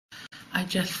I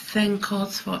just thank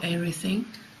God for everything.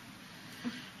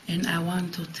 And I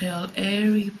want to tell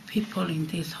every people in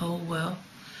this whole world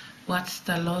what's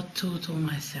the Lord do to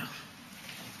myself.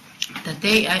 The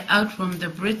day I out from the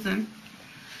prison,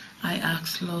 I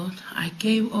asked Lord, I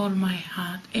gave all my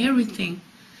heart, everything.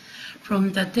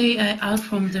 From the day I out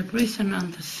from the prison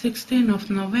on the 16th of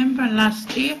November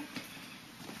last year,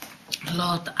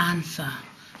 Lord answer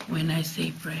when I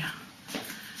say prayer.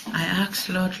 I asked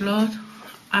Lord,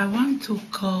 I want to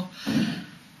go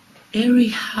every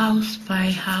house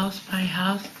by house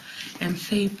and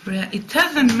say prayer. It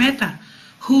doesn't matter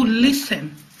who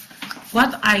listen.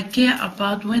 What I care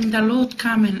about when the Lord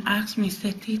come and ask me,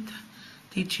 Setita,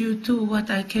 did you do what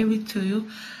I gave it to you?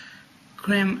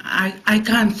 Graham, I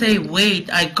can't say,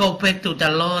 wait, I go back to the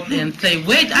Lord and say,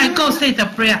 wait, I go say the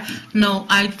prayer. No,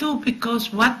 I do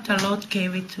because what the Lord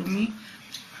gave it to me.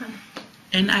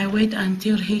 And I wait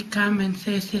until he come and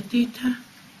say, Setita.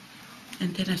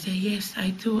 And then I say, yes,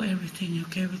 I do everything you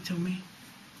gave it to me.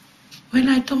 When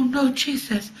I don't know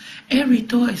Jesus, every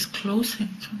door is closing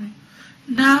to me.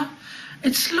 Now,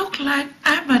 it's look like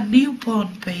I'm a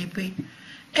newborn baby.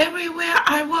 Everywhere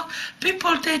I walk,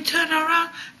 people, they turn around,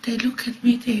 they look at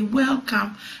me, they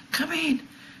welcome. Come in,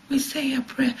 we say a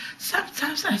prayer.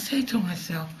 Sometimes I say to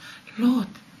myself, Lord,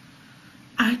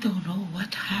 I don't know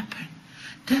what happened.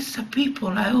 That's the people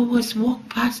I always walk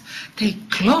past. They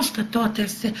close the door. They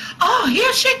say, oh,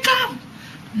 here she comes.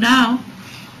 Now,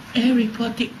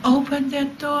 everybody open their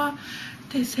door.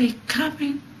 They say, come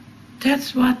in.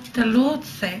 That's what the Lord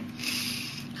said.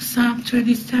 Psalm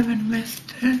 27, verse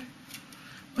 10.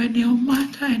 When your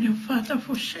mother and your father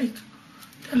forsake,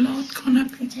 the Lord gonna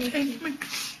be take me.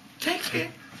 Take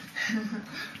it.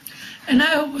 And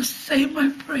I always say my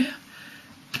prayer,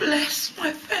 bless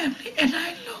my family. And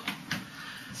I know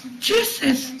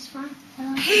Jesus,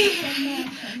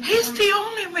 he's the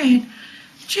only man.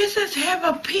 Jesus have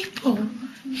a people.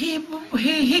 He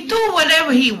do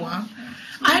whatever he wants.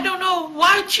 I don't know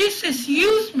why Jesus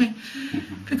used me,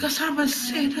 because I'm a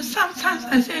sinner. Sometimes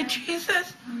I say,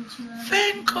 Jesus,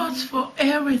 thank God for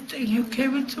everything you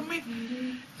gave it to me.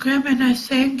 Graham, and I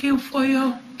thank you for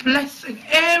your blessing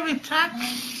every time.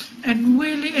 And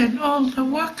Willie and all the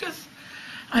workers,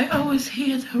 I always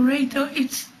hear the radio.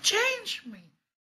 It's changed me.